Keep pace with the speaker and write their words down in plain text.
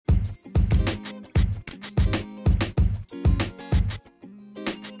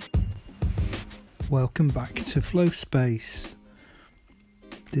Welcome back to Flow Space.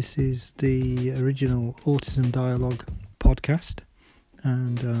 This is the original Autism Dialogue podcast,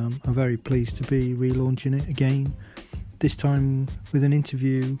 and I'm very pleased to be relaunching it again, this time with an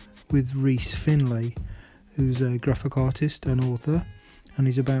interview with Rhys Finlay, who's a graphic artist and author, and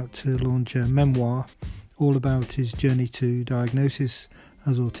he's about to launch a memoir all about his journey to diagnosis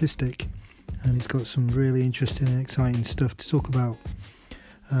as autistic, and he's got some really interesting and exciting stuff to talk about.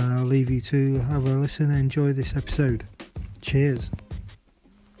 I'll leave you to have a listen and enjoy this episode. Cheers.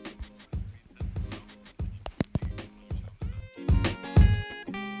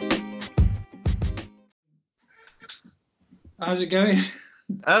 How's it going?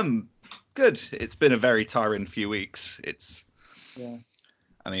 Good. It's been a very tiring few weeks. Yeah.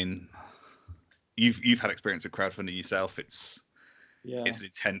 I mean, you've had experience with crowdfunding yourself. It's an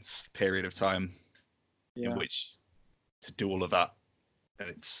intense period of time in which to do all of that. And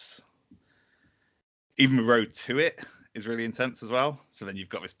it's even the road to it is really intense as well. So then you've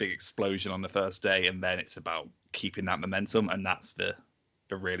got this big explosion on the first day, and then it's about keeping that momentum, and that's the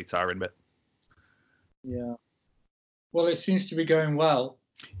really tiring bit. Yeah. Well, it seems to be going well.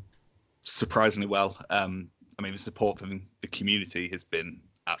 Surprisingly well. I mean, the support from the community has been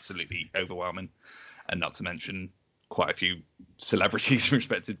absolutely overwhelming, and not to mention quite a few celebrities and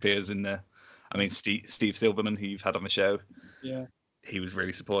respected peers in there. I mean, Steve Silverman, who you've had on the show. Yeah. He was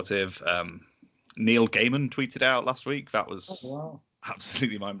really supportive. Neil Gaiman tweeted out last week. That was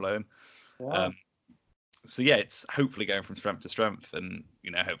absolutely mind-blowing. Wow. So yeah, it's hopefully going from strength to strength, and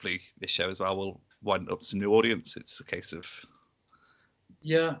hopefully this show as well will widen up some new audience. It's a case of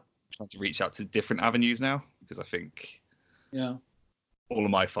trying to reach out to different avenues now, because I think all of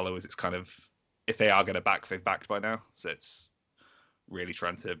my followers, it's kind of, if they are going to back, they've backed by now. So it's really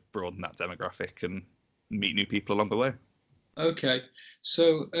trying to broaden that demographic and meet new people along the way. Okay,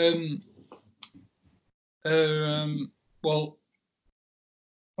 so well,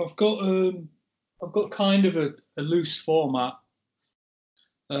 I've got kind of a loose format.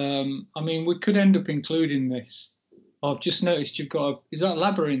 I mean, we could end up including this. I've just noticed you've got is that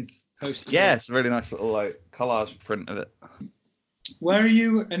Labyrinth posted? Yeah, it's a really nice little collage print of it. Where are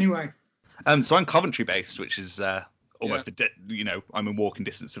you anyway? So I'm Coventry based, which is almost I'm in walking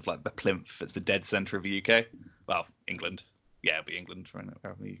distance of like the Plinth. It's the dead centre of the UK. Well, England. Yeah, it'll be England right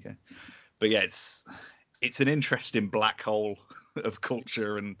now in the UK. But yeah, it's an interesting black hole of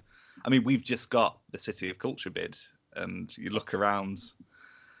culture, and I mean, we've just got the City of Culture bid, and you look around,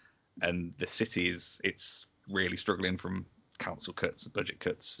 and the city it's really struggling from council cuts, budget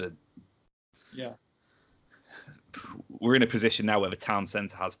cuts. We're in a position now where the town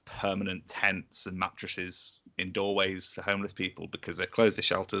centre has permanent tents and mattresses in doorways for homeless people because they close the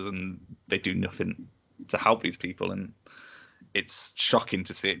shelters and they do nothing to help these people, and it's shocking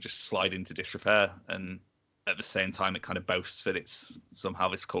to see it just slide into disrepair. And at the same time, it kind of boasts that it's somehow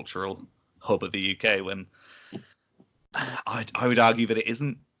this cultural hub of the UK, when I would argue that it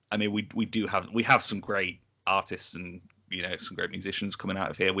isn't. I mean, we have some great artists and some great musicians coming out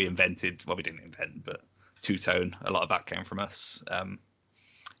of here. We didn't invent, but two-tone, a lot of that came from us.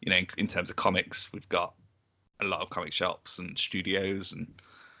 In terms of comics, we've got a lot of comic shops and studios and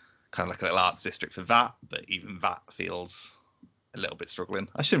kind of like a little arts district for that, but even that feels a little bit struggling.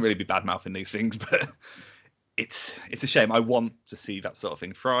 I shouldn't really be bad-mouthing these things, but it's a shame. I want to see that sort of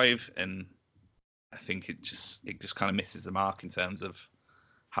thing thrive, and I think it just kind of misses the mark in terms of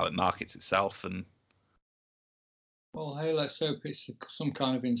how it markets itself. And well, hey, let's hope it's some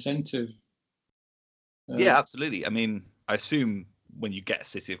kind of incentive. Yeah, absolutely. I mean, I assume when you get a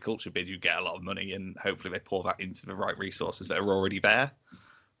City of Culture bid, you get a lot of money, and hopefully they pour that into the right resources that are already there,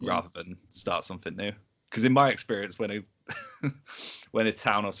 rather than start something new. Because in my experience, when a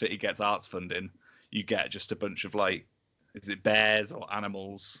town or city gets arts funding, you get just a bunch of is it bears or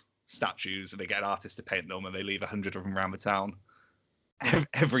animals, statues, and they get an artist to paint them, and they leave 100 of them around the town.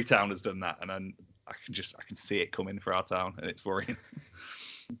 Every town has done that, and I can see it coming for our town, and it's worrying.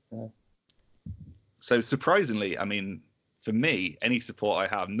 Okay. So surprisingly, I mean, for me, any support I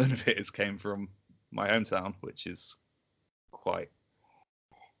have, none of it has came from my hometown, which is quite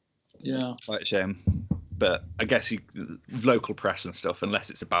a shame. But I guess local press and stuff,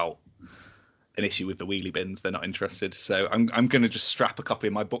 unless it's about an issue with the wheelie bins, they're not interested. So I'm going to just strap a copy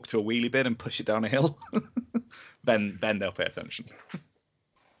of my book to a wheelie bin and push it down a hill. then they'll pay attention.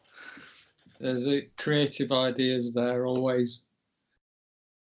 There's creative ideas there always.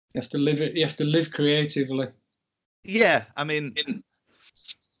 You have to live it. You have to live creatively. Yeah, I mean,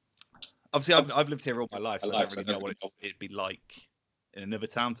 obviously I've lived here all my life, so I don't really know what it'd be like in another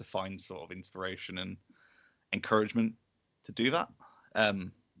town to find sort of inspiration and encouragement to do that.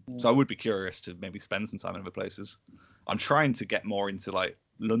 So I would be curious to maybe spend some time in other places. I'm trying to get more into like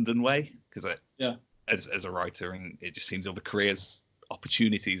London way, because as a writer, and it just seems all the careers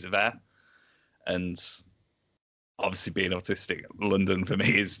opportunities are there, and obviously being autistic, London for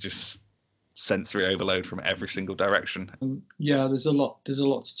me is just sensory overload from every single direction. There's a lot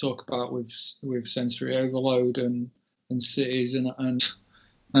to talk about with sensory overload and cities, and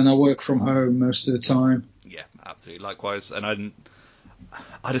I work from home most of the time. Yeah, absolutely. Likewise, and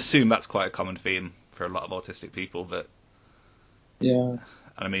I'd assume that's quite a common theme for a lot of autistic people. That and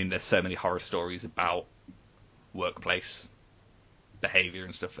I mean, there's so many horror stories about workplace behaviour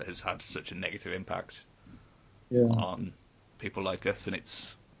and stuff that has had such a negative impact on people like us, and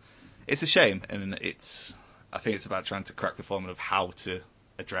it's a shame, and I think it's about trying to crack the formula of how to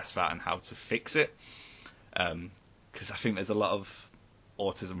address that and how to fix it, because I think there's a lot of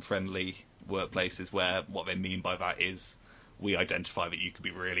autism friendly workplaces where what they mean by that is we identify that you could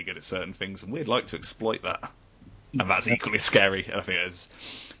be really good at certain things and we'd like to exploit that, and that's equally scary. And I think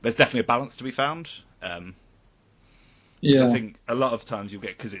there's definitely a balance to be found. I think a lot of times you'll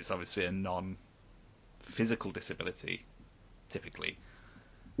get, because it's obviously a non-physical disability typically,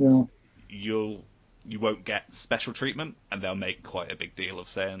 you won't get special treatment, and they'll make quite a big deal of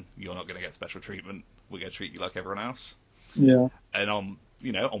saying you're not going to get special treatment, we're going to treat you like everyone else. And on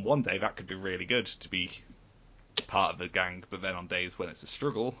one day that could be really good to be part of the gang, but then on days when it's a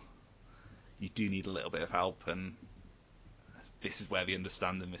struggle, you do need a little bit of help, and this is where the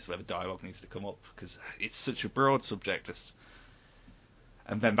understanding, this is where the dialogue needs to come up, because it's such a broad subject.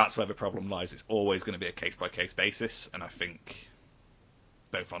 And then that's where the problem lies. It's always going to be a case-by-case basis, and I think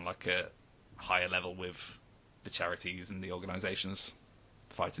both on like a higher level with the charities and the organisations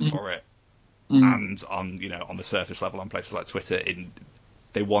fighting for it, and on the surface level on places like Twitter,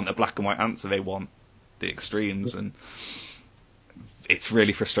 they want a black and white answer, they want the extremes, and it's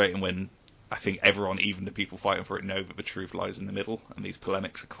really frustrating when I think everyone, even the people fighting for it, know that the truth lies in the middle, and these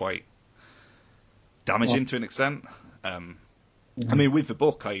polemics are quite damaging to an extent. I mean, with the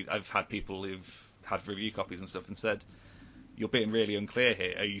book, I've had people who've had review copies and stuff and said, you're being really unclear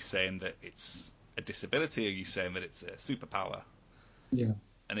here. Are you saying that it's a disability? Are you saying that it's a superpower? Yeah.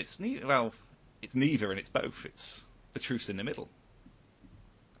 And it's neither, and it's both. It's the truth's in the middle.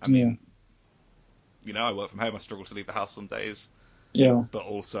 I mean, I work from home. I struggle to leave the house some days. Yeah. But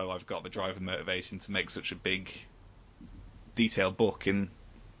also, I've got the drive and motivation to make such a big, detailed book in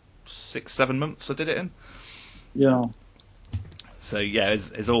 6-7 months. I did it in. Yeah. So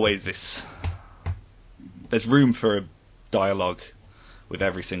there's always this. There's room for a dialogue with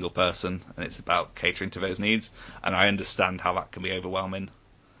every single person, and it's about catering to those needs. And I understand how that can be overwhelming.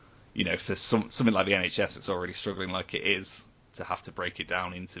 For something like the NHS, it's already struggling like it is, to have to break it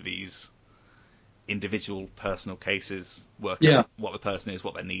down into these individual personal cases, work out what the person is,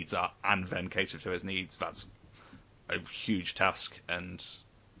 what their needs are, and then cater to those needs. That's a huge task, and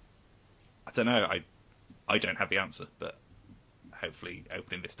I don't know, I don't have the answer, but hopefully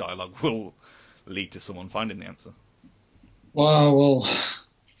opening this dialogue will lead to someone finding the answer. Well,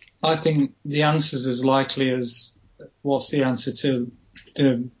 I think the answer's as likely as what's the answer to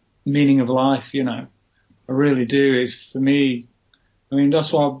the meaning of life, I really do. For me, I mean,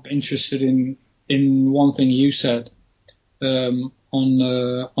 that's why I'm interested in one thing you said on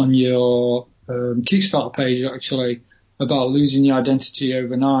your Kickstarter page, actually, about losing your identity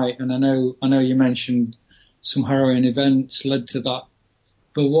overnight. And I know you mentioned some harrowing events led to that,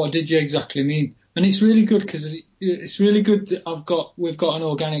 but what did you exactly mean? And it's really good, because it's really good that we've got an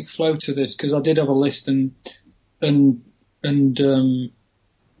organic flow to this, because I did have a list and I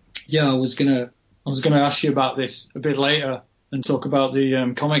was gonna ask you about this a bit later and talk about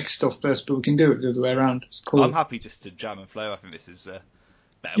the comic stuff first, but we can do it the other way around. It's cool. I'm happy just to jam and flow. I think this is a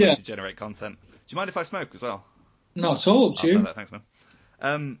better way to generate content. Do you mind if I smoke as well? Not at all, Jim. Thanks,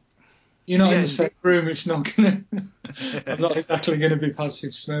 man. You're not in the same room. It's not gonna. It's not exactly going to be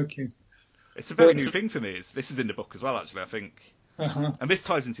passive smoking. It's a very new thing for me. This is in the book as well, actually, I think. And this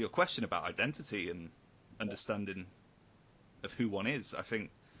ties into your question about identity and understanding of who one is, I think.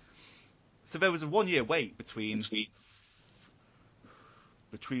 So there was a 1-year wait between the...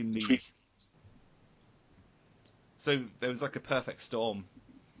 So there was like a perfect storm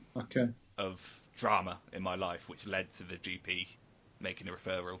of drama in my life, which led to the GP making a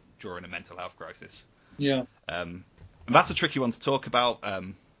referral during a mental health crisis. Yeah. And that's a tricky one to talk about.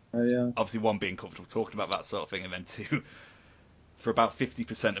 Yeah. Obviously, one, being comfortable talking about that sort of thing, and then two, for about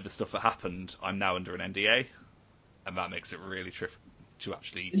 50% of the stuff that happened, I'm now under an NDA, and that makes it really tricky to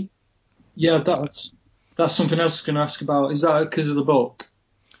actually... Yeah, that's something else I was going to ask about. Is that because of the book?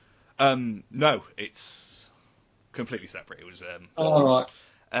 No, it's completely separate. It was... all right.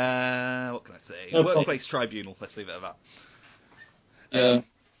 What can I say? No Workplace tribunal. Let's leave it at that. Yeah.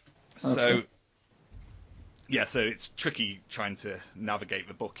 So, Okay. yeah, so it's tricky trying to navigate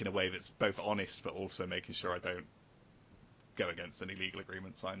the book in a way that's both honest, but also making sure I don't go against any legal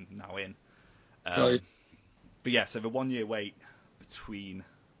agreements I'm now in. Right. But yeah, so the 1 year wait between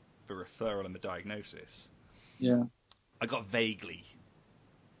the referral and the diagnosis, Yeah. I got vaguely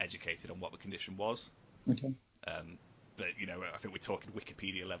educated on what the condition was. Okay. But, I think we're talking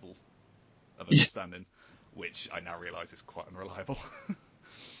Wikipedia level of understanding, which I now realise is quite unreliable.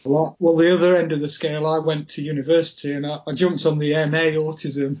 Well, the other end of the scale, I went to university and I jumped on the MA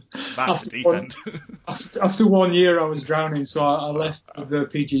autism. That's the deep end. After 1 year, I was drowning, so I left with the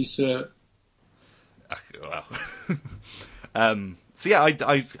PG cert. Wow. So yeah,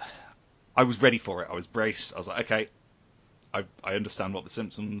 I was ready for it. I was braced. I was like, okay, I understand what the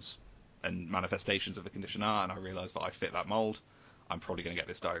symptoms and manifestations of the condition are, and I realised that I fit that mould. I'm probably going to get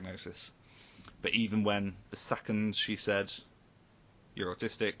this diagnosis. But even when the second she said, "You're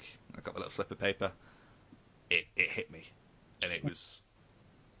autistic," I got the little slip of paper, it hit me, and it was.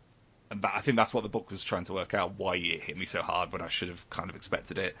 And I think that's what the book was trying to work out, why it hit me so hard when I should have kind of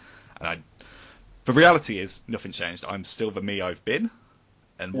expected it. And the reality is, nothing changed. I'm still the me I've been,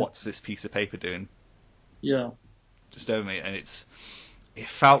 and what's this piece of paper doing? Yeah. Just over me, and it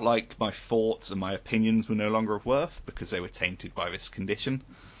felt like my thoughts and my opinions were no longer of worth because they were tainted by this condition,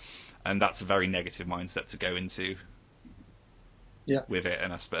 and that's a very negative mindset to go into. Yeah. With it,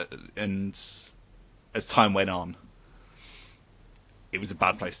 and as time went on, it was a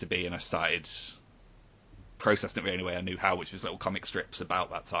bad place to be, and I started processing it the only way I knew how, which was little comic strips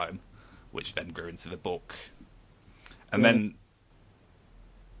about that time, which then grew into the book, and then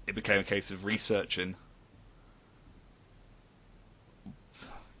it became a case of researching.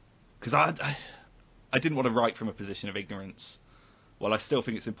 Because I didn't want to write from a position of ignorance. Well, I still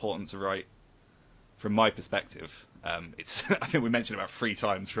think it's important to write from my perspective. I think we mentioned about 3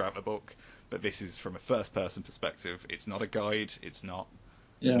 times throughout the book, but this is from a first-person perspective. It's not a guide. It's not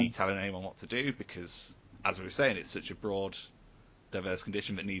me telling anyone what to do, because, as we were saying, it's such a broad, diverse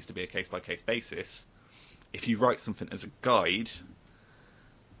condition that needs to be a case-by-case basis. If you write something as a guide,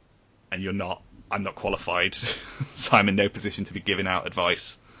 and I'm not qualified, so I'm in no position to be giving out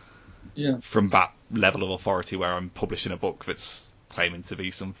advice. Yeah. From that level of authority where I'm publishing a book that's claiming to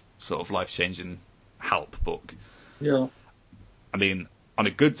be some sort of life-changing help book. Yeah. I mean, on a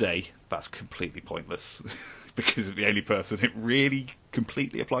good day, that's completely pointless because the only person it really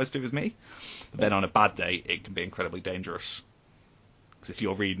completely applies to is me. But then on a bad day, it can be incredibly dangerous. Because if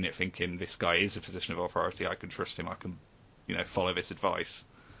you're reading it thinking, this guy is a position of authority, I can trust him, I can, follow this advice,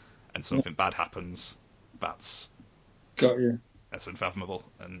 and something bad happens, that's unfathomable,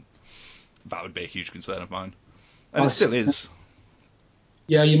 and that would be a huge concern of mine, and it still is.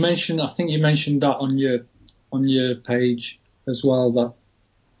 Yeah, I think you mentioned that on your page as well, that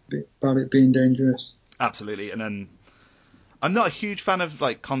about it being dangerous. Absolutely, and then I'm not a huge fan of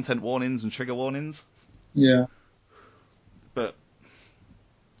like content warnings and trigger warnings. Yeah. But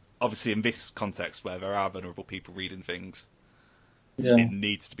obviously, in this context where there are vulnerable people reading things, it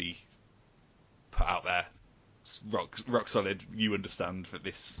needs to be put out there. It's rock solid. You understand that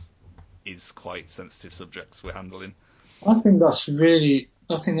this is quite sensitive subjects we're handling. I think that's a really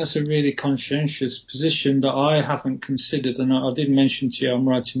conscientious position that I haven't considered, and I did mention to you I'm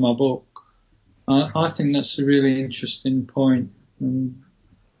writing my book. I think that's a really interesting point.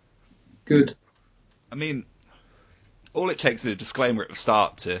 Good. I mean, all it takes is a disclaimer at the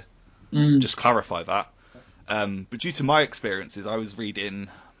start to just clarify that. But due to my experiences, I was reading,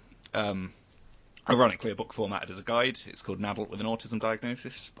 ironically, a book formatted as a guide. It's called An Adult with an Autism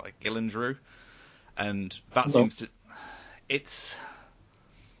Diagnosis by Gillen Drew. And that seems to... It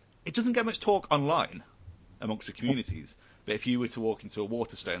doesn't get much talk online amongst the communities, but if you were to walk into a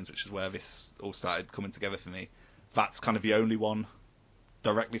Waterstones, which is where this all started coming together for me, that's kind of the only one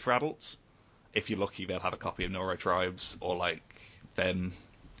directly for adults. If you're lucky, they'll have a copy of Neurotribes or like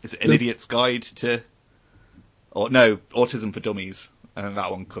is it An Idiot's Guide to... Or no, Autism for Dummies, and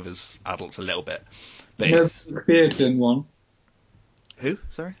that one covers adults a little bit. But it's Luke Bearden one. Who?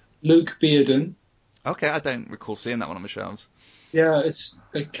 Sorry? Luke Bearden. Okay, I don't recall seeing that one on the shelves. Yeah,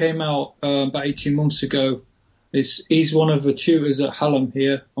 it came out about 18 months ago. He's one of the tutors at Hallam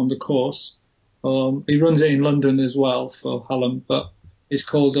here on the course. He runs it in London as well for Hallam, but it's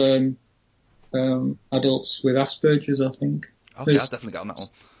called Adults with Asperger's, I think. Okay, I've definitely got on that one.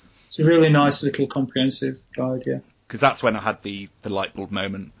 It's a really nice little comprehensive guide, yeah. Because that's when I had the light bulb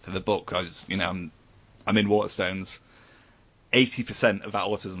moment for the book. I was, I'm in Waterstones. 80% of that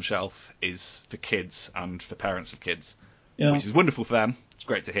autism shelf is for kids and for parents of kids, which is wonderful for them. It's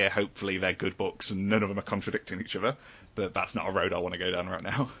great to hear. Hopefully they're good books and none of them are contradicting each other. But that's not a road I want to go down right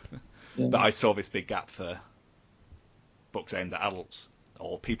now. Yeah. But I saw this big gap for books aimed at adults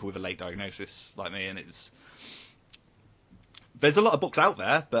or people with a late diagnosis like me, and there's a lot of books out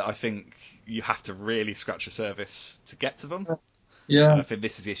there, but I think you have to really scratch the surface to get to them. Yeah. And I think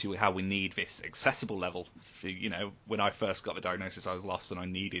this is the issue with how we need this accessible level. For, when I first got the diagnosis, I was lost and I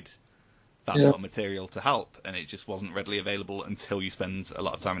needed that sort of material to help, and it just wasn't readily available until you spend a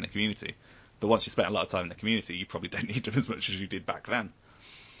lot of time in the community. But once you spent a lot of time in the community, you probably don't need them as much as you did back then.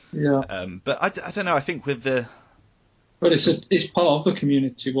 Yeah. But I don't know. I think with the... But it's part of the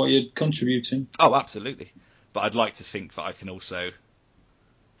community, what you're contributing. Oh, absolutely. But I'd like to think that I can also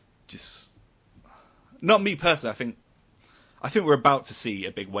just... Not me personally, I think we're about to see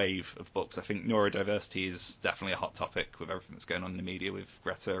a big wave of books. I think neurodiversity is definitely a hot topic with everything that's going on in the media with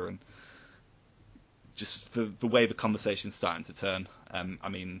Greta, and just the way the conversation's starting to turn. I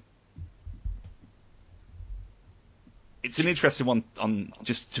mean, it's an interesting one on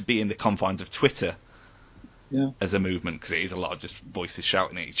just to be in the confines of Twitter as a movement, because it is a lot of just voices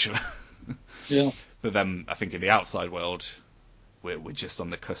shouting at each other. Yeah. But then I think in the outside world, we're just on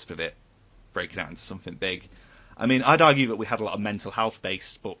the cusp of it breaking out into something big. I mean, I'd argue that we had a lot of mental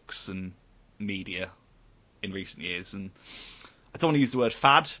health-based books and media in recent years, and I don't want to use the word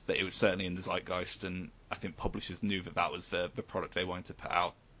fad, but it was certainly in the zeitgeist, and I think publishers knew that was the product they wanted to put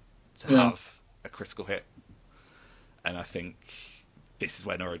out to have a critical hit. And I think this is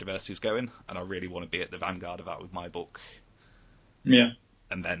where neurodiversity is going, and I really want to be at the vanguard of that with my book. Yeah.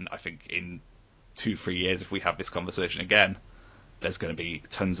 And then I think in 2-3 years, if we have this conversation again, there's going to be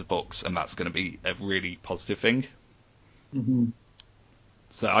tons of books, and that's going to be a really positive thing. Mm-hmm.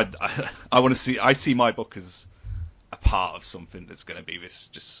 So I want to see. I see my book as a part of something that's going to be this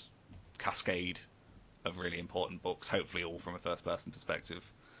just cascade of really important books, hopefully all from a first-person perspective.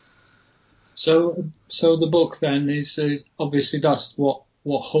 So the book then is obviously that's what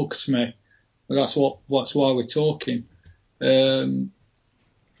hooked me. That's why we're talking.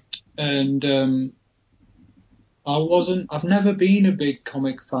 I've never been a big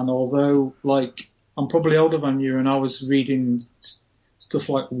comic fan, although like I'm probably older than you, and I was reading stuff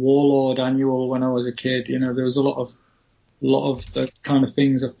like Warlord Annual when I was a kid. There was a lot of the kind of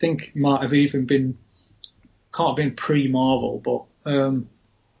things I think might have even been, can't have been pre-Marvel, but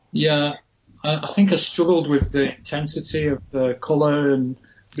I think I struggled with the intensity of the colour and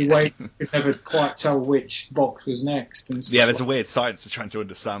the way you could never quite tell which box was next. And there's a weird science to trying to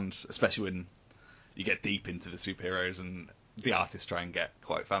understand, especially when you get deep into the superheroes and the artists try and get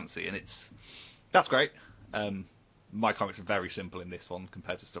quite fancy, and that's great. My comics are very simple in this one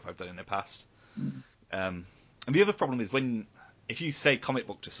compared to stuff I've done in the past. And the other problem is if you say comic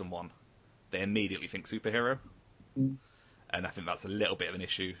book to someone, they immediately think superhero. And I think that's a little bit of an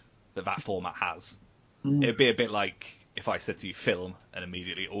issue that format has. It'd be a bit like if I said to you film, and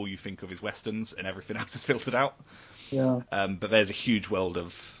immediately all you think of is westerns and everything else is filtered out. Yeah. But there's a huge world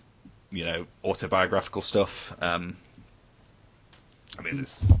of, autobiographical stuff. I mean,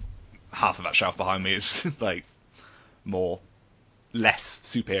 there's half of that shelf behind me is like less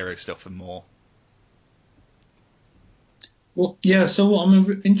superhero stuff and more. Well, yeah. So what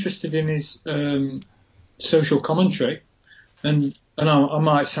I'm interested in is social commentary, and I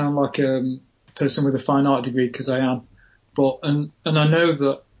might sound like a person with a fine art degree because I am, but and I know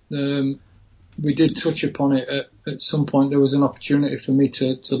that we did touch upon it at some point. There was an opportunity for me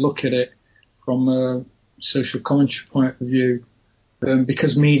to look at it from a social commentary point of view,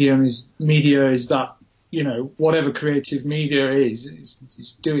 because media is that, whatever creative media is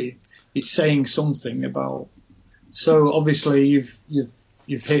it's saying something about. So obviously you've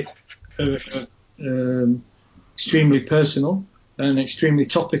hit extremely personal and extremely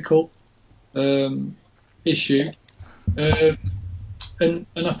topical issue, and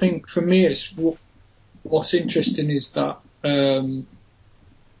I think for me it's what's interesting is that I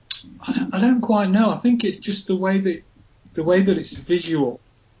don't quite know. I think it's just the way that it's visual.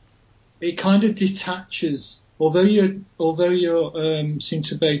 It kind of detaches. Although you seem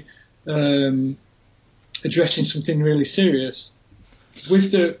to be addressing something really serious,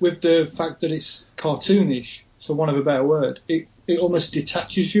 with the fact that it's cartoonish, for want of a better word, it almost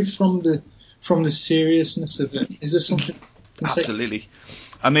detaches you from the seriousness of it. Is there something? Absolutely.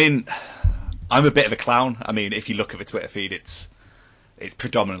 I mean, I'm a bit of a clown. I mean, if you look at the Twitter feed, it's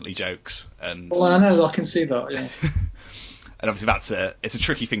predominantly jokes. And well, I know, I can see that. Yeah. And obviously it's a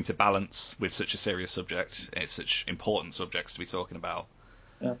tricky thing to balance with such a serious subject. It's such important subjects to be talking about.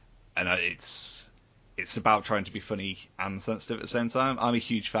 Yeah. And it's about trying to be funny and sensitive at the same time. I'm a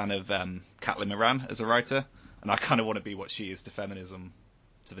huge fan of Caitlin Moran as a writer, and I kind of want to be what she is to feminism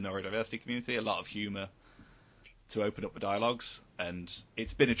to the neurodiversity community, a lot of humour to open up the dialogues, and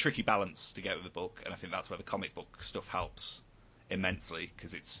it's been a tricky balance to get with the book, and I think that's where the comic book stuff helps immensely,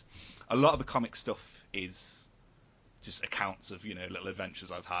 because it's a lot of the comic stuff is just accounts of, you know, little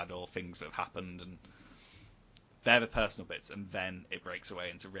adventures I've had or things that have happened, and they're the personal bits, and then it breaks away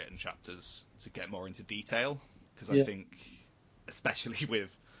into written chapters to get more into detail, because I think, especially with,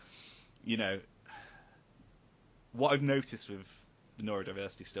 you know, what I've noticed with the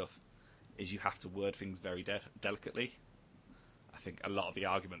neurodiversity stuff is you have to word things very delicately. I think a lot of the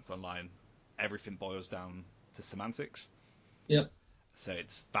arguments online, everything boils down to semantics. Yep. So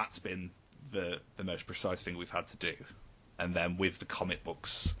that's been the most precise thing we've had to do. And then with the comic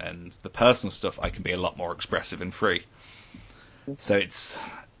books and the personal stuff, I can be a lot more expressive and free. So it's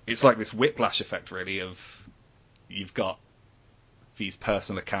like this whiplash effect, really, of you've got these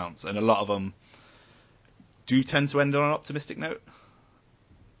personal accounts, and a lot of them do tend to end on an optimistic note,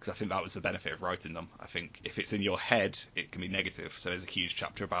 because I think that was the benefit of writing them. I think if it's in your head, it can be negative. So there's a huge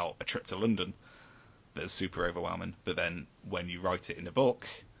chapter about a trip to London that's super overwhelming, but then when you write it in a book,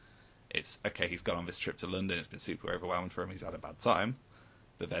 it's okay, he's gone on this trip to London, it's been super overwhelming for him, he's had a bad time,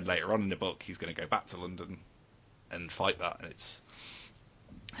 but then later on in the book he's going to go back to London and fight that, and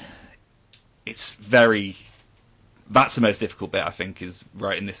it's very, that's the most difficult bit, I think, is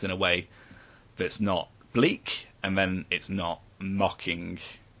writing this in a way that's not bleak, and then it's not mocking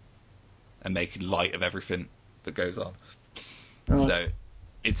and making light of everything that goes on. So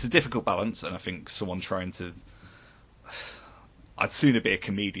it's a difficult balance, and I think someone trying to, I'd sooner be a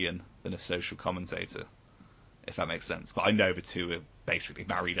comedian than a social commentator, if that makes sense, but I know the two are basically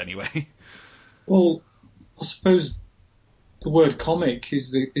married anyway. Well, I suppose the word comic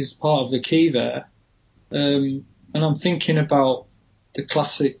is part of the key there, and I'm thinking about the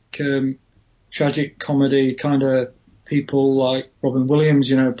classic tragic comedy kind of people like Robin Williams,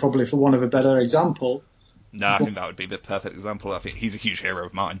 you know, probably for want of a better example. No, I think that would be the perfect example. I think he's a huge hero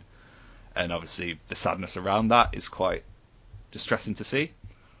of mine, and obviously the sadness around that is quite distressing to see.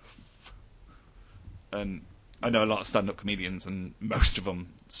 And I know a lot of stand-up comedians, and most of them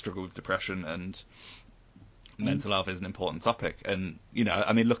struggle with depression, and mental health is an important topic. And, you know,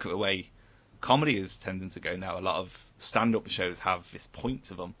 I mean, look at the way comedy is tending to go now. A lot of stand-up shows have this point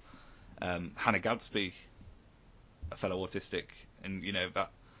to them. Hannah Gadsby, a fellow autistic, and, you know,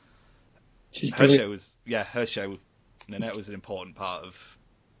 that her show with Nanette was an important part of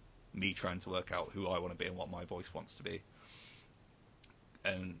me trying to work out who I want to be and what my voice wants to be.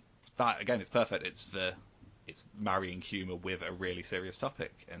 And that, again, it's perfect. It's marrying humour with a really serious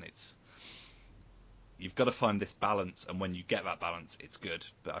topic, and you've got to find this balance, and when you get that balance, it's good.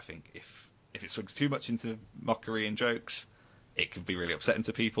 But I think if it swings too much into mockery and jokes, it can be really upsetting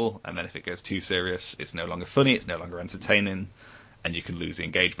to people, and then if it goes too serious, it's no longer funny, it's no longer entertaining, and you can lose the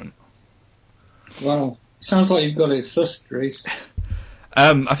engagement. Wow, sounds like you've got it sussed, Reese.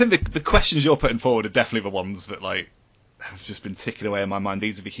 I think the questions you're putting forward are definitely the ones that have just been ticking away in my mind.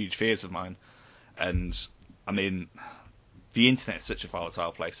 These are the huge fears of mine, and I mean, the internet is such a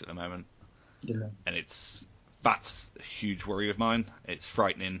volatile place at the moment, and that's a huge worry of mine. It's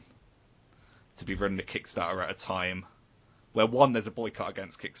frightening to be running a Kickstarter at a time where, one, there's a boycott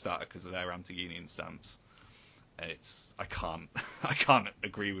against Kickstarter because of their anti-union stance, and I can't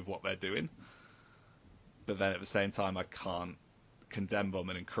agree with what they're doing, but then at the same time I can't condemn them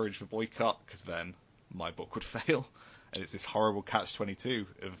and encourage the boycott, because then my book would fail, and it's this horrible catch-22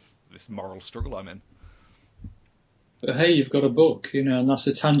 of this moral struggle I'm in. But hey, you've got a book, you know, and that's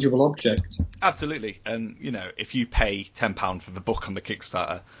a tangible object. Absolutely, and you know, if you pay £10 for the book on the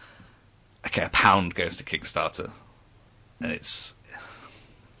Kickstarter, okay, £1 goes to Kickstarter, and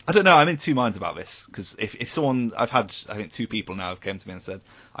I don't know, I'm in two minds about this, because if someone, I've had, I think 2 people now have come to me and said,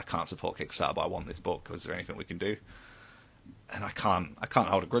 I can't support Kickstarter, but I want this book, is there anything we can do? And I can't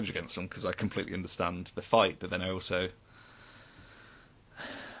hold a grudge against them, because I completely understand the fight, but then I also,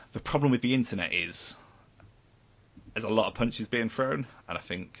 the problem with the internet is there's a lot of punches being thrown, and I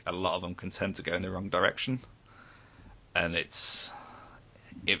think a lot of them can tend to go in the wrong direction, and that's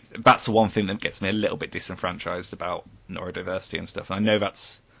the one thing that gets me a little bit disenfranchised about neurodiversity and stuff. And I know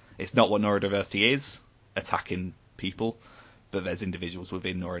it's not what neurodiversity is, attacking people, but there's individuals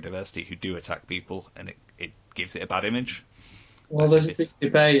within neurodiversity who do attack people, and it gives it a bad image. Well, there's a big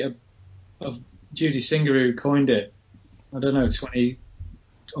debate of Judy Singer, who coined it, I don't know, 20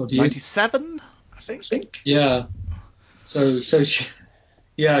 odd years. 97, I think. Yeah. So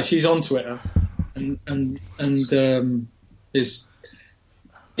she's on Twitter, and it's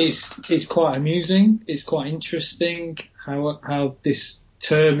quite amusing. It's quite interesting how this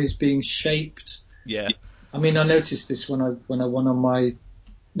term is being shaped. Yeah. I mean, I noticed this when I went on my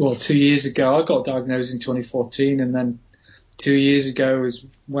 2 years ago. I got diagnosed in 2014, and then 2 years ago is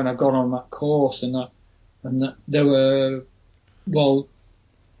when I got on that course, and that there were, well,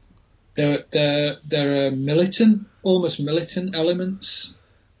 there are militant, almost militant elements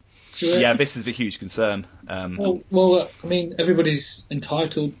to it. Yeah, this is a huge concern. Well, I mean, everybody's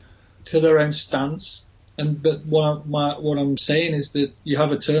entitled to their own stance, but what I'm saying is that you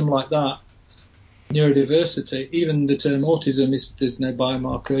have a term like that, neurodiversity. Even the term autism there's no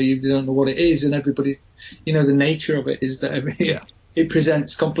biomarker. You don't know what it is, and everybody, the nature of it is that it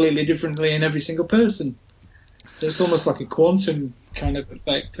presents completely differently in every single person. So it's almost like a quantum kind of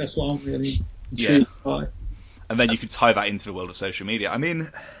effect. That's what I'm really intrigued by. And then you could tie that into the world of social media. I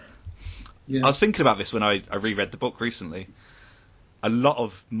mean, I was thinking about this when I reread the book recently. A lot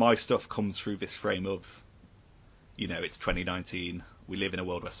of my stuff comes through this frame of, it's 2019. We live in a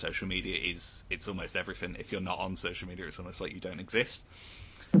world where social media it's almost everything. If you're not on social media, it's almost like you don't exist.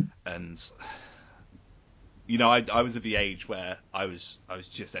 And I was of the age where I was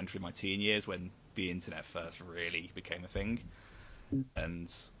just entering my teen years when the internet first really became a thing. And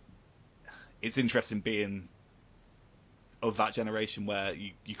it's interesting being of that generation where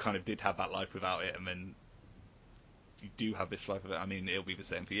you kind of did have that life without it, and then you do have this life of it. I mean, it'll be the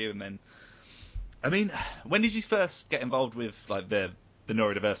same for you. And then, I mean, when did you first get involved with like the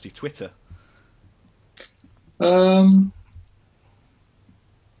neurodiversity Twitter?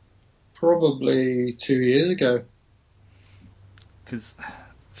 Probably 2 years ago. Because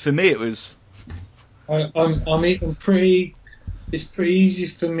for me, it was. I'm pretty. It's pretty easy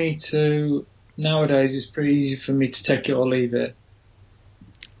for me to nowadays. It's pretty easy for me to take it or leave it.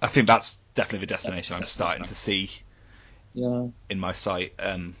 I think that's definitely the destination I'm starting to see. Yeah. In my site.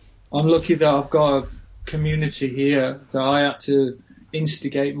 I'm lucky that I've got a community here that I had to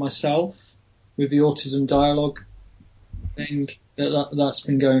instigate myself with the Autism Dialogue thing. That's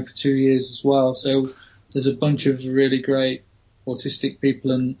been going for 2 years as well. So there's a bunch of really great autistic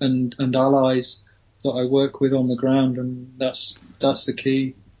people and allies that I work with on the ground, and that's the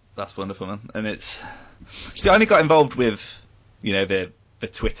key. That's wonderful, man. And it's. See, I only got involved with, the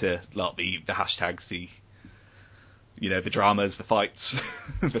Twitter lot, the hashtags, the dramas, the fights,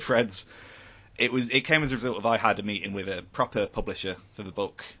 the threads. It came as a result of I had a meeting with a proper publisher for the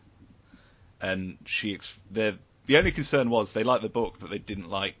book, and the only concern was they liked the book, but they didn't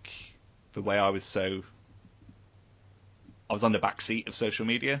like the way I was on the back seat of social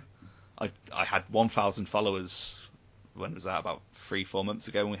media. I had 1,000 followers. When was that? About 3-4 months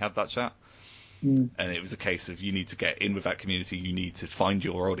ago when we had that chat. And it was a case of you need to get in with that community. You need to find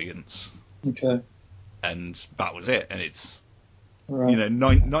your audience. Okay. And that was it. And it's, right.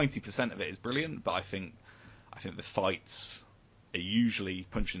 90% of it is brilliant, but I think the fights are usually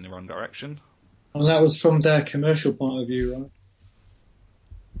punching in the wrong direction. And that was from their commercial point of view, right?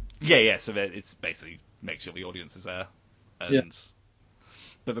 Yeah. So it's basically make sure the audience is there.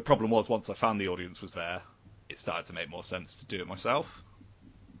 But the problem was, once I found the audience was there, it started to make more sense to do it myself.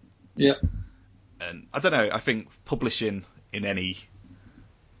 Yeah. And I don't know, I think publishing in any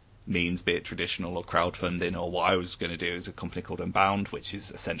means, be it traditional or crowdfunding, or what I was going to do is a company called Unbound, which is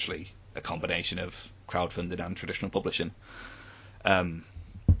essentially a combination of crowdfunding and traditional publishing. But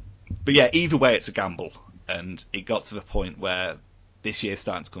yeah, either way, it's a gamble. And it got to the point where this year's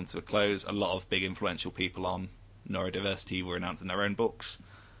starting to come to a close. A lot of big influential people on neurodiversity were announcing their own books.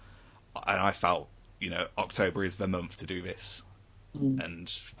 And I felt, October is the month to do this. And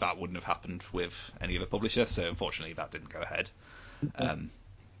that wouldn't have happened with any other publisher. So unfortunately, that didn't go ahead.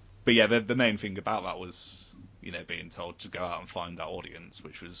 But yeah, the main thing about that was, being told to go out and find that audience,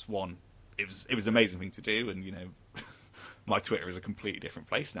 which was one, it was an amazing thing to do. And, my Twitter is a completely different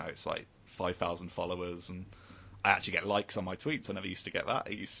place now. It's like 5,000 followers, and I actually get likes on my tweets. I never used to get that.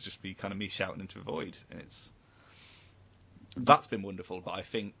 It used to just be kind of me shouting into the void. And that's been wonderful. But I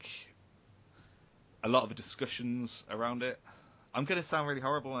think a lot of the discussions around it, I'm going to sound really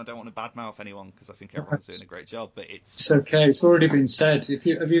horrible, and I don't want to badmouth anyone because I think everyone's doing a great job. But it's okay. It's already been said.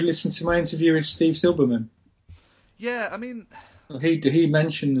 Have you listened to my interview with Steve Silberman? Yeah, I mean, he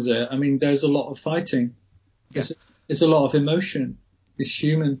mentions it. I mean, there's a lot of fighting. Yeah. There's a lot of emotion. It's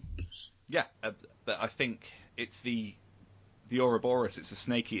human. Yeah, but I think it's the Ouroboros. It's the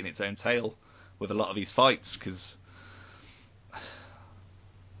snake eating its own tail with a lot of these fights, because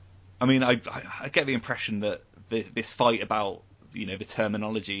I mean, I get the impression that this fight about the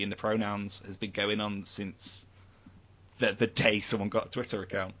terminology and the pronouns has been going on since the day someone got a Twitter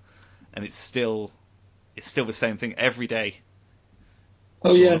account, and it's still the same thing every day.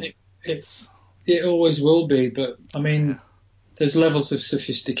 Oh yeah, it always will be. But I mean, there's levels of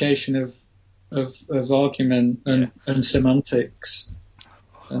sophistication of argument and semantics.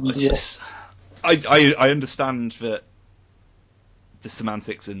 And It's just, I understand that the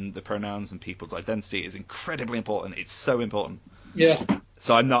semantics and the pronouns and people's identity is incredibly important. It's so important. yeah,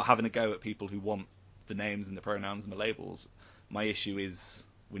 So I'm not having a go at people who want the names and the pronouns and the labels. My issue is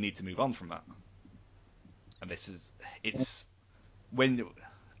we need to move on from that. And it's when,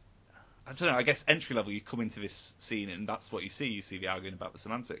 I don't know, I guess entry level, you come into this scene and that's what you see. You see the arguing about the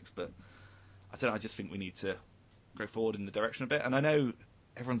semantics, but I don't know, I just think we need to go forward in the direction a bit. And I know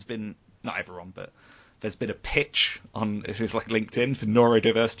everyone's been, not everyone, but there's been a pitch on, it's like LinkedIn for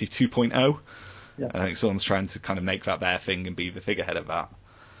Neurodiversity 2.0. Yeah. I think someone's trying to kind of make that their thing and be the figurehead of that.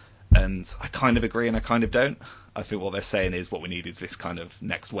 And I kind of agree and I kind of don't. I think what they're saying is what we need is this kind of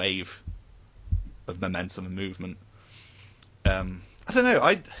next wave of momentum and movement. I don't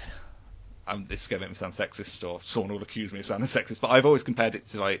know, this is going to make me sound sexist, or someone will accuse me of sounding sexist, but I've always compared it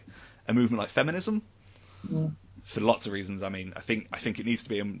to like a movement like feminism. For lots of reasons. I mean, I think it needs to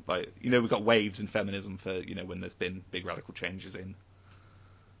be like, you know, we've got waves in feminism for, you know, when there's been big radical changes in,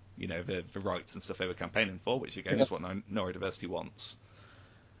 you know, the rights and stuff they were campaigning for, which again is what neurodiversity wants.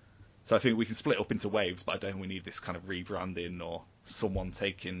 So I think we can split up into waves, but I don't think we need this kind of rebranding or someone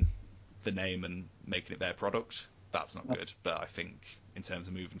taking the name and making it their product. That's not good. But I think in terms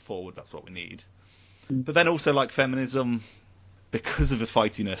of moving forward, that's what we need. But then also, like feminism, because of the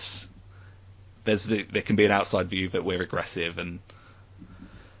fightiness, there can be an outside view that we're aggressive, and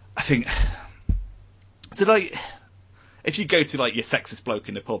I think so. Like, if you go to like your sexist bloke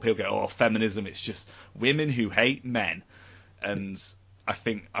in the pub, he'll go, "Oh, feminism, it's just women who hate men," and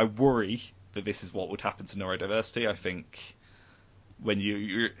I worry that this is what would happen to neurodiversity. I think when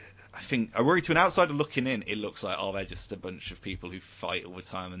I worry to an outsider looking in, it looks like, oh, they're just a bunch of people who fight all the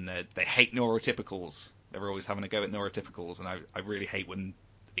time and they hate neurotypicals. They're always having a go at neurotypicals, and I really hate when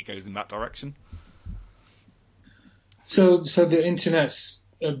it goes in that direction. So the internet's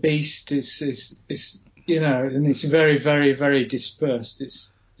a beast. Is you know, and it's very, very, very dispersed.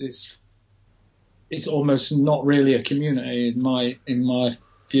 It's almost not really a community in my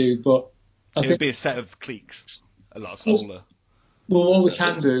view. But it would be a set of cliques, a lot smaller. Well,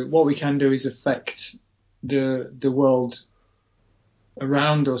 what we can do is affect the world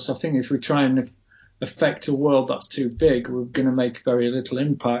around us. I think if we try and affect a world that's too big, we're going to make very little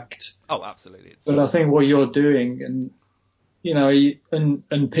impact. Oh, absolutely. But I think what you're doing, and you know,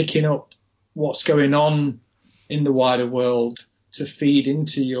 and picking up what's going on in the wider world to feed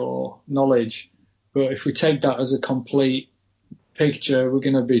into your knowledge. But if we take that as a complete picture, we're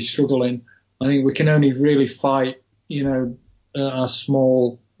going to be struggling. I think we can only really fight, you know, our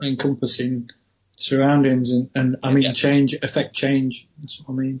small encompassing surroundings and I mean, affect change. That's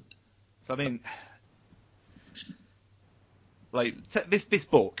what I mean. So I mean, like this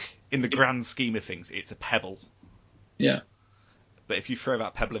book, in the grand scheme of things, it's a pebble. Yeah. But if you throw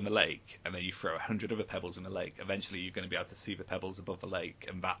that pebble in the lake and then you throw 100 other pebbles in the lake, eventually you're going to be able to see the pebbles above the lake,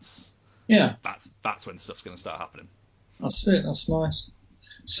 and that's when stuff's going to start happening. That's it. That's nice.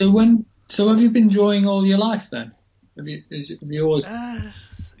 So have you been drawing all your life then? Have you always?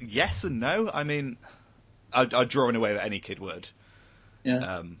 Yes and no. I mean, I draw in a way that any kid would.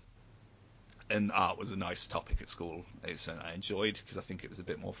 Yeah. And art was a nice topic at school. It's something I enjoyed because I think it was a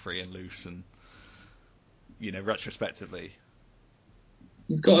bit more free and loose, and you know, retrospectively,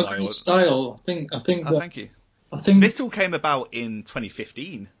 you've got a great style. I think. Thank you. I think this all came about in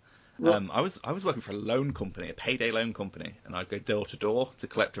 2015. Right. I was working for a loan company, a payday loan company, and I'd go door to door to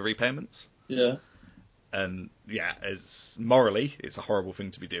collect the repayments. Yeah. And yeah, as morally, it's a horrible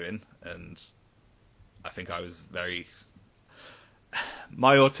thing to be doing, and I think I was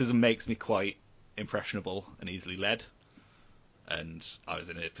my autism makes me quite impressionable and easily led, and I was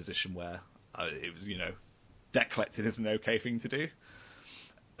in a position where it was, you know, debt collecting is an okay thing to do,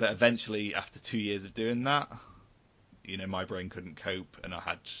 but eventually after 2 years of doing that, you know, my brain couldn't cope and I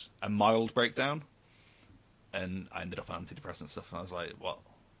had a mild breakdown, and I ended up on antidepressant stuff, and I was like,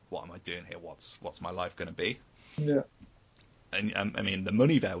 what am I doing here? What's my life going to be? Yeah. And I mean, the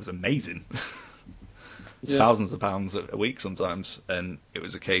money there was amazing. Yeah. Thousands of pounds a week sometimes, and it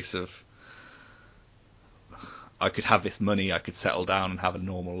was a case of I could have this money, I could settle down and have a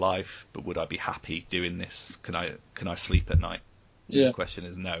normal life, but would I be happy doing this? Can I sleep at night? Yeah. The question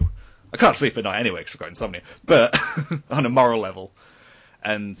is no. I can't sleep at night anyway because I've got insomnia, but on a moral level.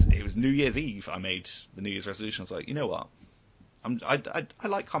 And it was New Year's Eve, I made the New Year's resolution. I was like, you know what? I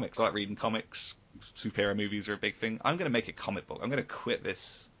like comics. I like reading comics. Superhero movies are a big thing. I'm going to make a comic book. I'm going to quit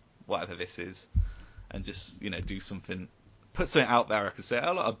this, whatever this is, and just, you know, do something, put something out there. I could say,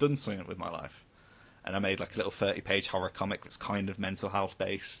 oh, look, I've done something with my life. And I made like a little 30-page horror comic that's kind of mental health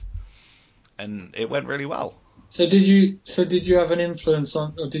based. and it went really well. So did you have an influence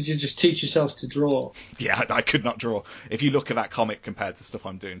on, or did you just teach yourself to draw? Yeah, I could not draw. If you look at that comic compared to stuff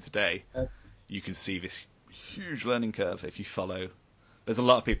I'm doing today, Yeah. you can see this huge learning curve if you follow. There's a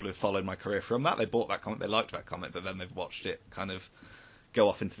lot of people who've followed my career from that. They bought that comic, they liked that comic, but then they've watched it kind of go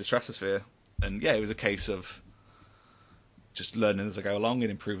off into the stratosphere. And yeah, it was a case of just learning as I go along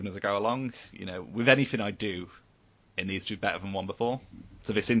and improving as I go along. You know, with anything I do, it needs to be better than one before.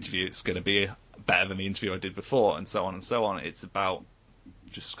 So this interview, it's going to be better than the interview I did before, and so on and so on. It's about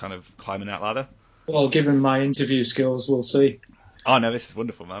just kind of climbing that ladder. Well, given my interview skills, we'll see. Oh no, this is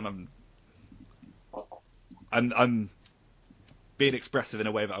wonderful, man. I'm being expressive in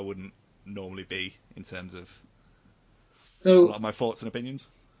a way that I wouldn't normally be in terms of a lot of my thoughts and opinions.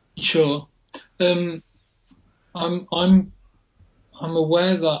 Sure. I'm aware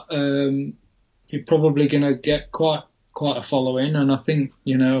that you're probably going to get quite a following, and I think,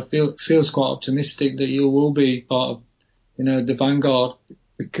 you know, feels quite optimistic that you will be part of, you know, the vanguard,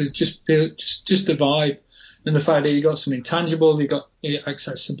 because just the vibe and the fact that you got something tangible, you got it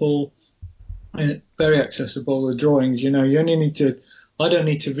accessible, and very accessible. The drawings, you know, you only need to. I don't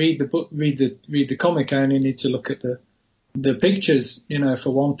need to read the book, read the comic. I only need to look at the pictures, you know,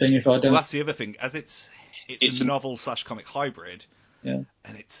 for one thing. If I don't, well, that's the other thing, as it's a novel / comic hybrid, yeah,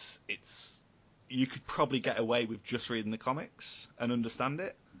 and it's you could probably get away with just reading the comics and understand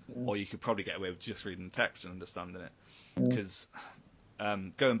it, or you could probably get away with just reading the text and understanding it. Because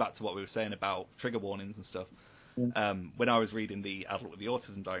going back to what we were saying about trigger warnings and stuff, when I was reading the adult with the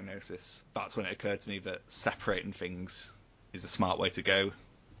autism diagnosis, that's when it occurred to me that separating things is a smart way to go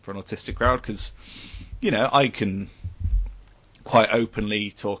for an autistic crowd, because, you know, I can quite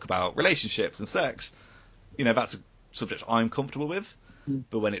openly talk about relationships and sex. You know, that's a subject I'm comfortable with.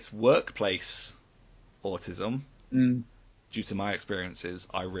 But when it's workplace autism, due to my experiences,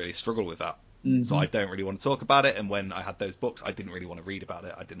 I really struggle with that. So I don't really want to talk about it. And when I had those books, I didn't really want to read about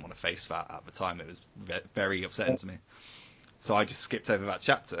it. I didn't want to face that at the time. It was very upsetting to me. So I just skipped over that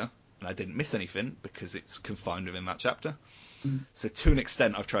chapter, and I didn't miss anything because it's confined within that chapter. So to an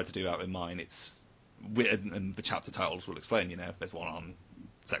extent, I've tried to do that with mine. And the chapter titles will explain, you know, there's one on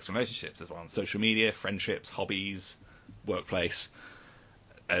sex and relationships, there's one on social media, friendships, hobbies, workplace.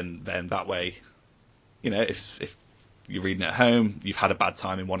 And then that way, you know, if you're reading at home, you've had a bad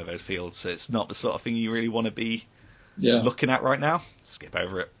time in one of those fields, so it's not the sort of thing you really want to be looking at right now, skip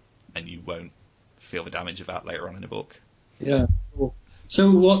over it, and you won't feel the damage of that later on in the book. Yeah. Cool.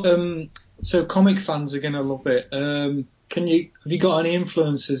 So what? So comic fans are going to love it. Have you got any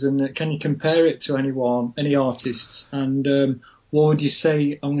influences, and can you compare it to any artists? And what would you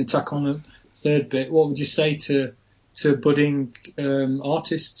say? I'm going to tack on a third bit. What would you say to budding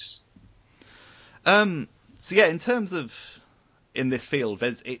artists? So yeah, in terms of in this field,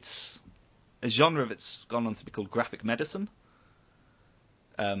 it's a genre that's gone on to be called graphic medicine.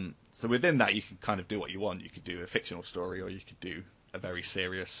 So within that, you can kind of do what you want. You could do a fictional story, or you could do a very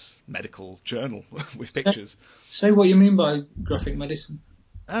serious medical journal with pictures. Say what you mean by graphic medicine.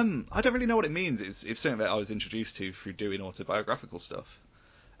 I don't really know what it means. It's something that I was introduced to through doing autobiographical stuff.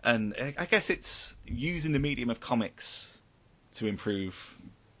 And I guess it's using the medium of comics to improve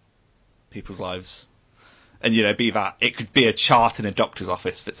people's lives. And, you know, be that, it could be a chart in a doctor's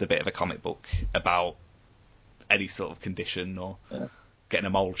office that's a bit of a comic book about any sort of condition or getting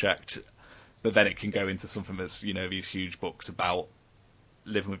a mole checked. But then it can go into something that's, you know, these huge books about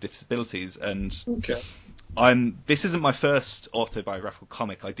living with disabilities. And this isn't my first autobiographical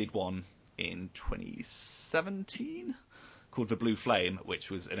comic. I did one in 2017 called The Blue Flame, which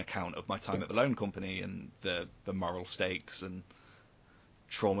was an account of my time at the loan company and the moral stakes and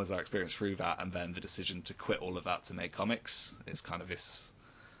traumas I experienced through that, and then the decision to quit all of that to make comics. It's kind of this,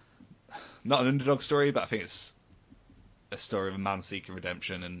 not an underdog story, but I think it's a story of a man seeking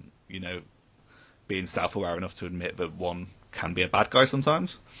redemption and, you know, being self-aware enough to admit that one can be a bad guy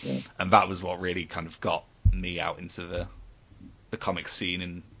sometimes. And that was what really kind of got me out into the comic scene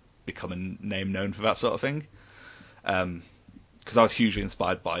and become a name known for that sort of thing. Because I was hugely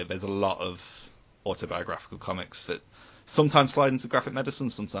inspired by, there's a lot of autobiographical comics that sometimes slide into graphic medicine,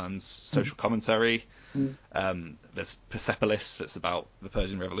 sometimes social commentary. There's Persepolis, that's about the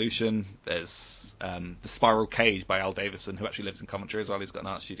Persian Revolution. There's The Spiral Cage by Al Davison, who actually lives in Coventry as well. He's got an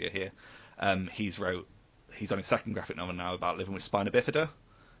art studio here. He's on his second graphic novel now about living with spina bifida.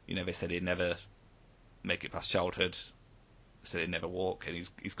 You know, they said he'd never make it past childhood. They said he'd never walk, and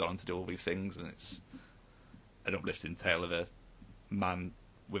he's gone on to do all these things, and it's an uplifting tale of a man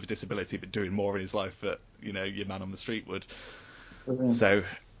with a disability but doing more in his life that, you know, your man on the street would. So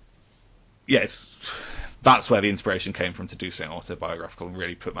yeah, it's that's where the inspiration came from to do something autobiographical and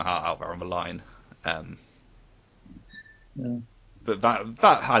really put my heart out there on the line. Yeah. But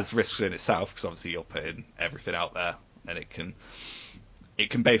that has risks in itself, because obviously you're putting everything out there, and it can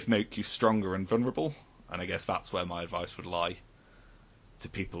both make you stronger and vulnerable. And I guess that's where my advice would lie to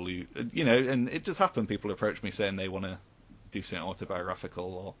people who, and it does happen. People approach me saying they want to do something autobiographical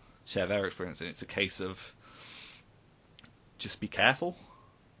or share their experience, and it's a case of just be careful.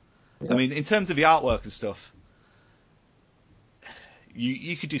 Yeah. I mean, in terms of the artwork and stuff,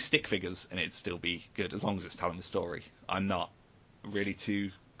 you could do stick figures and it'd still be good as long as it's telling the story. I'm not really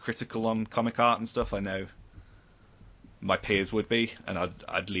too critical on comic art and stuff. I know my peers would be, and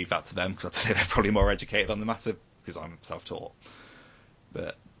I'd leave that to them, because I'd say they're probably more educated on the matter, because I'm self-taught.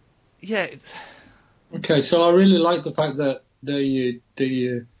 But yeah, it's... Okay, so I really like the fact that you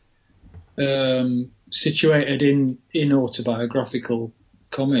situated in autobiographical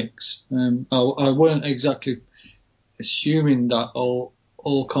comics. I weren't exactly assuming that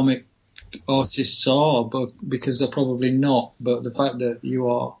all comic artists are, but because they're probably not. But the fact that you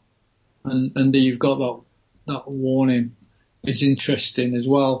are, and that you've got that warning, is interesting as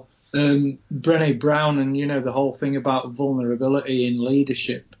well. Brené Brown, and the whole thing about vulnerability in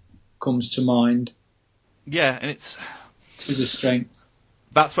leadership comes to mind. Yeah, and it's to the strength.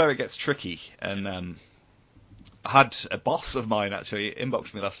 That's where it gets tricky. And I had a boss of mine actually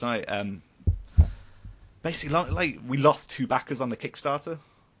inbox me last night. Basically, like, we lost 2 backers on the Kickstarter,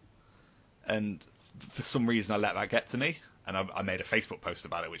 and for some reason I let that get to me, and I made a Facebook post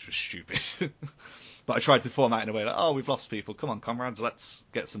about it, which was stupid. But I tried to format it in a way like, oh, we've lost people, come on comrades, let's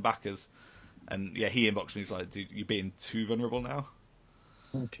get some backers. And yeah, he inboxed me, he's like, dude, you're being too vulnerable now.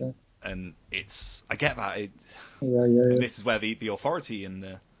 Okay. And I get that. Yeah. This is where the authority and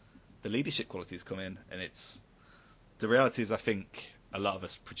the leadership qualities come in, and the reality is, I think a lot of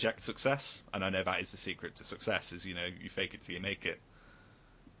us project success, and I know that is the secret to success, is, you fake it till you make it.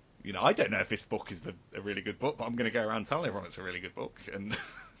 I don't know if this book is a really good book, but I'm going to go around telling everyone it's a really good book, and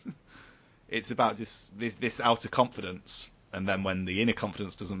it's about just this outer confidence, and then when the inner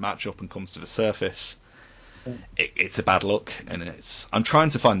confidence doesn't match up and comes to the surface, it's a bad look. And I'm trying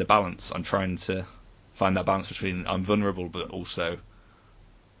to find the balance. I'm trying to find that balance between I'm vulnerable, but also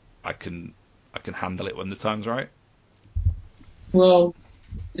I can handle it when the time's right. Well,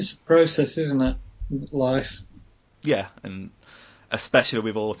 it's a process, isn't it? Life. Yeah, and especially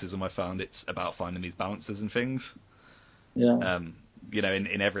with autism, I found it's about finding these balances and things. Yeah.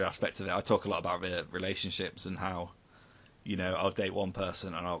 In every aspect of it. I talk a lot about the relationships and how, I'll date one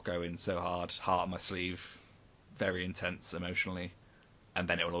person and I'll go in so hard, heart on my sleeve, very intense emotionally, and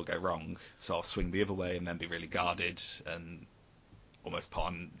then it will all go wrong. So I'll swing the other way and then be really guarded and almost put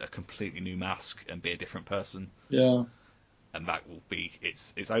on a completely new mask and be a different person. Yeah. And that will be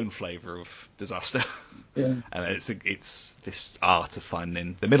its own flavour of disaster. Yeah. And it's this art of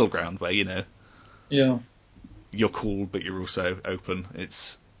finding the middle ground where, yeah, you're cool but you're also open.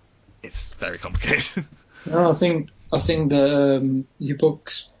 It's very complicated. No, I think that your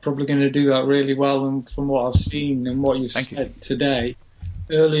book's probably going to do that really well. And from what I've seen and what you've said today,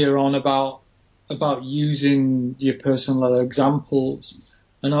 earlier on about using your personal examples,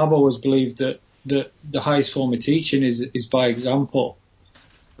 and I've always believed that the highest form of teaching is by example,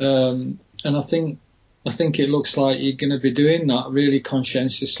 and I think it looks like you're going to be doing that really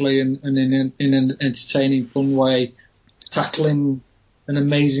conscientiously and in an entertaining, fun way, tackling an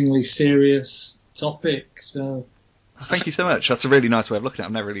amazingly serious topic. So thank you so much. That's a really nice way of looking at it.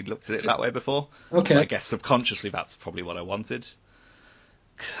 I've never really looked at it that way before. Okay. I guess subconsciously that's probably what I wanted.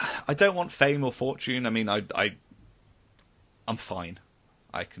 I don't want fame or fortune. I mean, I'm fine.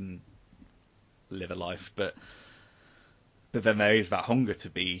 I can live a life, but then there is that hunger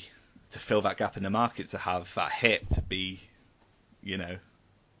to fill that gap in the market, to have that hit, to be,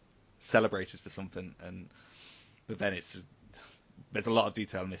 celebrated for something. But then there's a lot of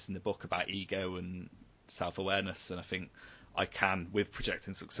detail in this in the book about ego and self-awareness, and I think I can, with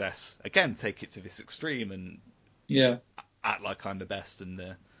projecting success, again take it to this extreme and act like I'm the best and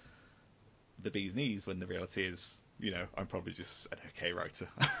the bee's knees, when the reality is, I'm probably just an okay writer.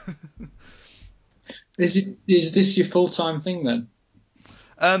 Is this your full-time thing then?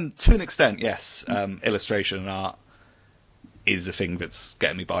 To an extent, yes. Illustration and art is a thing that's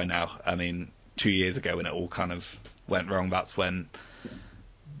getting me by now. I mean, 2 years ago when it all kind of went wrong, that's when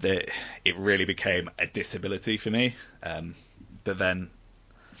it really became a disability for me. But then,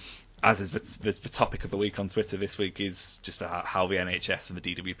 as is the topic of the week on Twitter this week, is just how the NHS and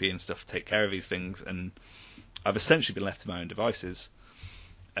the DWP and stuff take care of these things, and I've essentially been left to my own devices,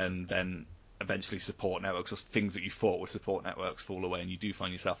 and then eventually support networks, or things that you thought were support networks, fall away and you do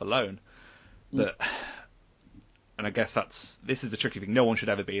find yourself alone. But and I guess this is the tricky thing. No one should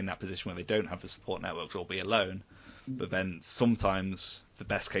ever be in that position where they don't have the support networks or be alone. But then sometimes the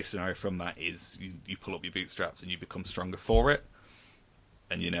best case scenario from that is you pull up your bootstraps and you become stronger for it.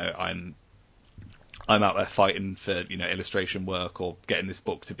 And I'm out there fighting for illustration work or getting this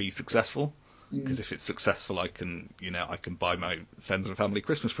book to be successful. Because if it's successful, I can buy my friends and family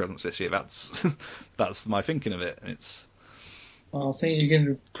Christmas presents this year. That's my thinking of it. And it's. Well, I think you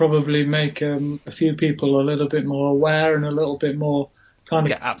can probably make a few people a little bit more aware and a little bit more kind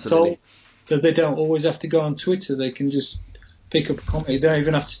of absolutely. That they don't always have to go on Twitter. They can just pick up a comment. You don't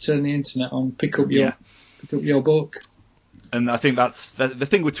even have to turn the internet on. Pick up your book. And I think that's the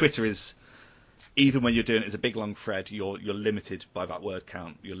thing with Twitter is, even when you're doing it as a big long thread, you're limited by that word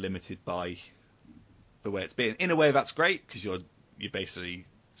count. You're limited by the way it's being. In a way, that's great because you're basically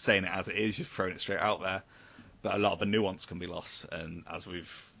saying it as it is. You're throwing it straight out there. But a lot of the nuance can be lost. And as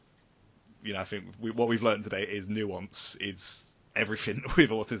I think what we've learned today is nuance is everything with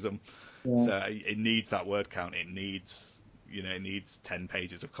autism. Yeah. So it needs that word count. It needs 10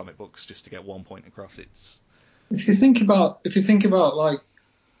 pages of comic books just to get one point across. If you think about like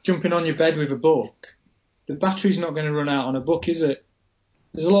jumping on your bed with a book, the battery's not going to run out on a book, is it?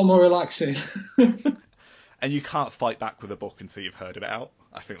 There's a lot more relaxing. And you can't fight back with a book until you've heard it out.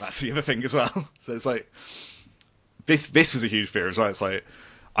 I think that's the other thing as well. So it's like this was a huge fear as well. It's like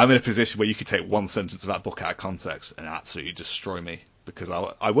I'm in a position where you could take one sentence of that book out of context and absolutely destroy me, because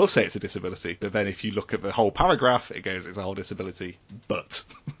I will say it's a disability, but then if you look at the whole paragraph, it goes it's a whole disability, but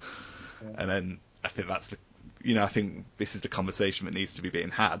and then I think that's I think this is the conversation that needs to be being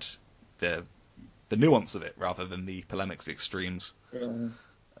had, the nuance of it rather than the polemics, the extremes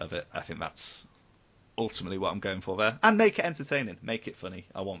of it. I think that's ultimately what I'm going for there, and make it entertaining, make it funny.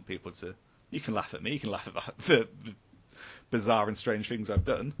 I want people to. You can laugh at me, you can laugh at the bizarre and strange things I've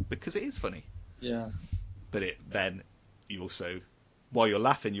done because it is funny. Yeah. But then you also, while you're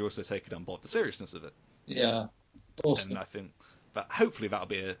laughing, you're also taking on board the seriousness of it. Yeah. Awesome. And I think that hopefully that'll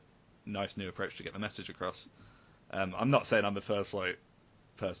be a nice new approach to get the message across. I'm not saying I'm the first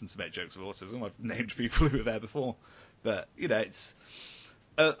person to make jokes of autism. I've named people who were there before, but it's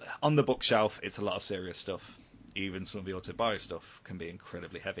on the bookshelf. It's a lot of serious stuff. Even some of the autobio stuff can be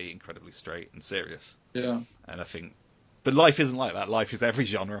incredibly heavy, incredibly straight and serious. Yeah. And I think, but life isn't like that. Life is every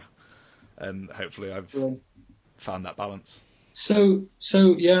genre, and hopefully I've found that balance. So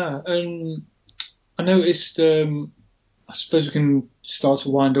yeah, I noticed. I suppose we can start to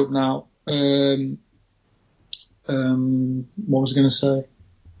wind up now. What was I going to say?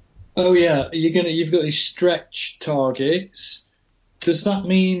 Oh yeah, you've got these stretch targets. Does that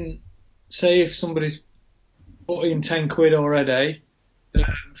mean, say, if somebody's put in 10 quid already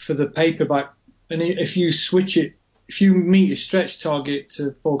for the paperback, and if you switch it, if you meet a stretch target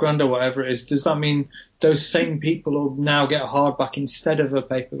to £4,000 or whatever it is, does that mean those same people will now get a hardback instead of a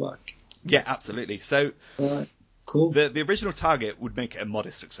paperback? Yeah, absolutely. So, right. Cool. The original target would make it a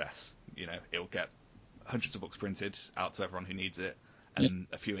modest success. It'll get hundreds of books printed out to everyone who needs it, and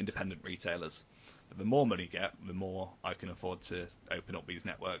a few independent retailers. But the more money you get, the more I can afford to open up these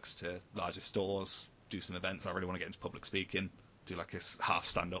networks to larger stores, do some events. I really want to get into public speaking, do like a half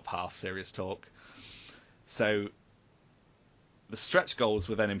stand-up, half serious talk. So the stretch goals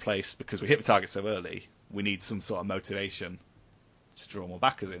were then in place because we hit the target so early. We need some sort of motivation to draw more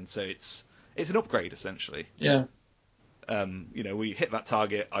backers in. So it's an upgrade essentially. Yeah. We hit that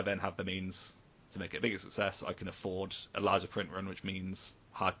target. I then have the means to make it a bigger success. I can afford a larger print run, which means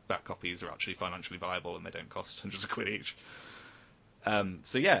hardback copies are actually financially viable and they don't cost hundreds of quid each.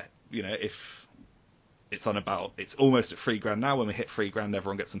 If it's almost at £3,000 now. When we hit £3,000,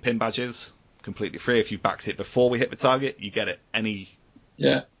 everyone gets some pin badges, completely free. If you backed it before we hit the target, you get it. Every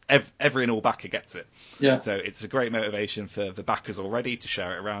and all backer gets it. Yeah. So it's a great motivation for the backers already to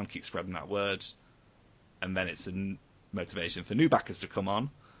share it around, keep spreading that word, and then it's a motivation for new backers to come on,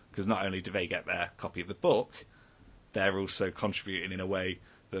 because not only do they get their copy of the book, they're also contributing in a way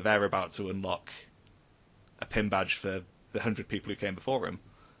that they're about to unlock a pin badge for the 100 people who came before him.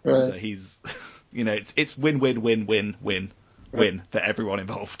 Right. So he's, it's win for everyone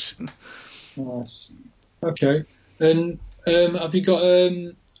involved. Nice. Okay. And have you got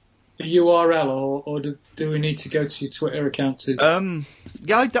a URL, or do we need to go to your Twitter account too? I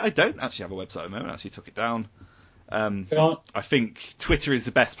don't actually have a website at the moment. I actually took it down. I think Twitter is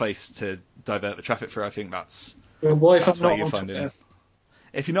the best place to divert the traffic through. I think that's where you're finding it.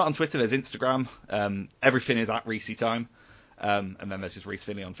 If you're not on Twitter, there's Instagram. Everything is at Reese Time. And then there's just Reese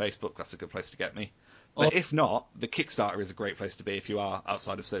Finley on Facebook. That's a good place to get me. But if not, the Kickstarter is a great place to be if you are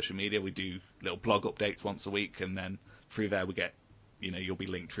outside of social media. We do little blog updates once a week, and then through there we get, you'll be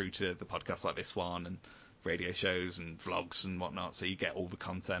linked through to the podcasts like this one and radio shows and vlogs and whatnot, so you get all the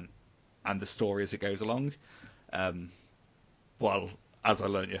content and the story as it goes along. Well, as I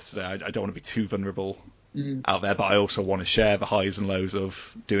learned yesterday, I don't want to be too vulnerable out there, but I also want to share the highs and lows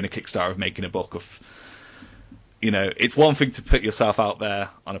of doing a Kickstarter, of making a book, of, it's one thing to put yourself out there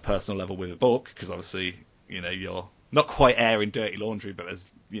on a personal level with a book, because obviously, you're not quite airing dirty laundry, but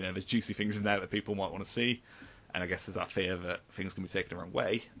there's juicy things in there that people might want to see. And I guess there's that fear that things can be taken the wrong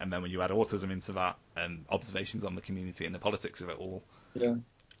way. And then when you add autism into that and observations on the community and the politics of it all,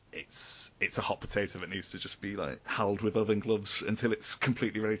 it's a hot potato that needs to just be held with oven gloves until it's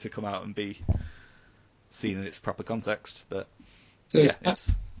completely ready to come out and be seen in its proper context. But so it's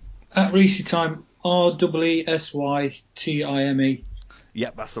at Reesy Time, REESYTIME.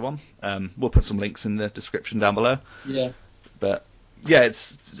 Yep, that's the one. We'll put some links in the description down below. Yeah. But yeah, I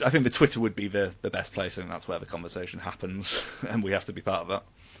think the Twitter would be the best place. I think that's where the conversation happens, and we have to be part of that.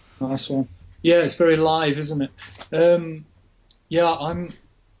 Nice one. Yeah, it's very live, isn't it?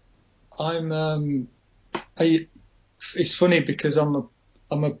 It's funny because I'm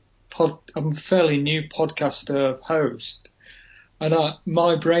a fairly new podcaster host, and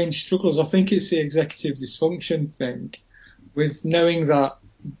my brain struggles. I think it's the executive dysfunction thing, with knowing that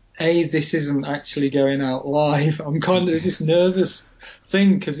this isn't actually going out live. I'm kind of there's this nervous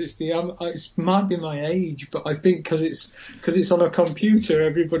thing because it might be my age, but I think because it's on a computer,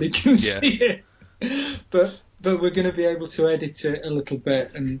 everybody can see it. But we're going to be able to edit it a little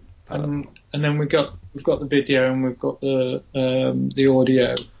bit, and then we've got the video and we've got the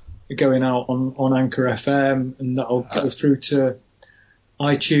audio going out on Anchor FM, and that'll go through to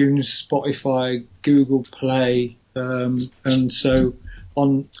iTunes, Spotify, Google Play, and so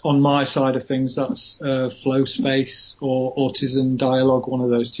on my side of things, that's Flow Space or Autism Dialogue. One of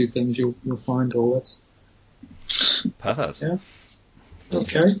those two things you'll find all this. Perfect. Yeah.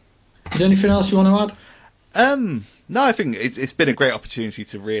 Okay. Is there anything else you want to add? No, I think it's been a great opportunity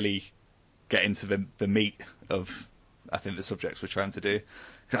to really get into the meat of, I think, the subjects we're trying to do.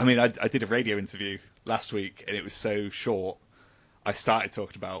 I mean, I did a radio interview last week, and it was so short. I started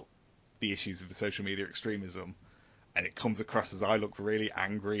talking about the issues of the social media extremism, and it comes across as I look really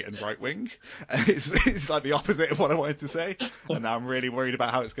angry and right-wing. And it's like the opposite of what I wanted to say. And now I'm really worried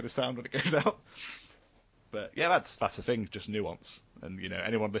about how it's going to sound when it goes out. But yeah, that's the thing, just nuance. And,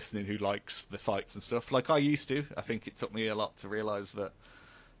 anyone listening who likes the fights and stuff, like I used to, I think it took me a lot to realise that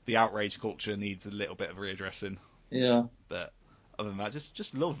the outrage culture needs a little bit of readdressing. Yeah. But other than that,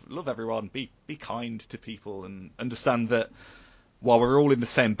 just love everyone, be kind to people, and understand that while we're all in the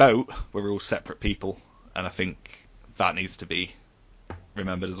same boat, we're all separate people. And I think that needs to be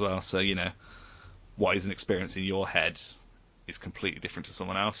remembered as well. So, what is an experience in your head is completely different to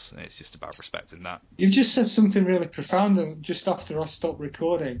someone else, and it's just about respecting that. You've just said something really profound just after I stopped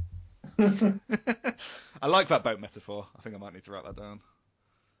recording. I like that boat metaphor. I think I might need to write that down.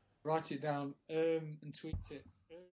 Write it down and tweet it.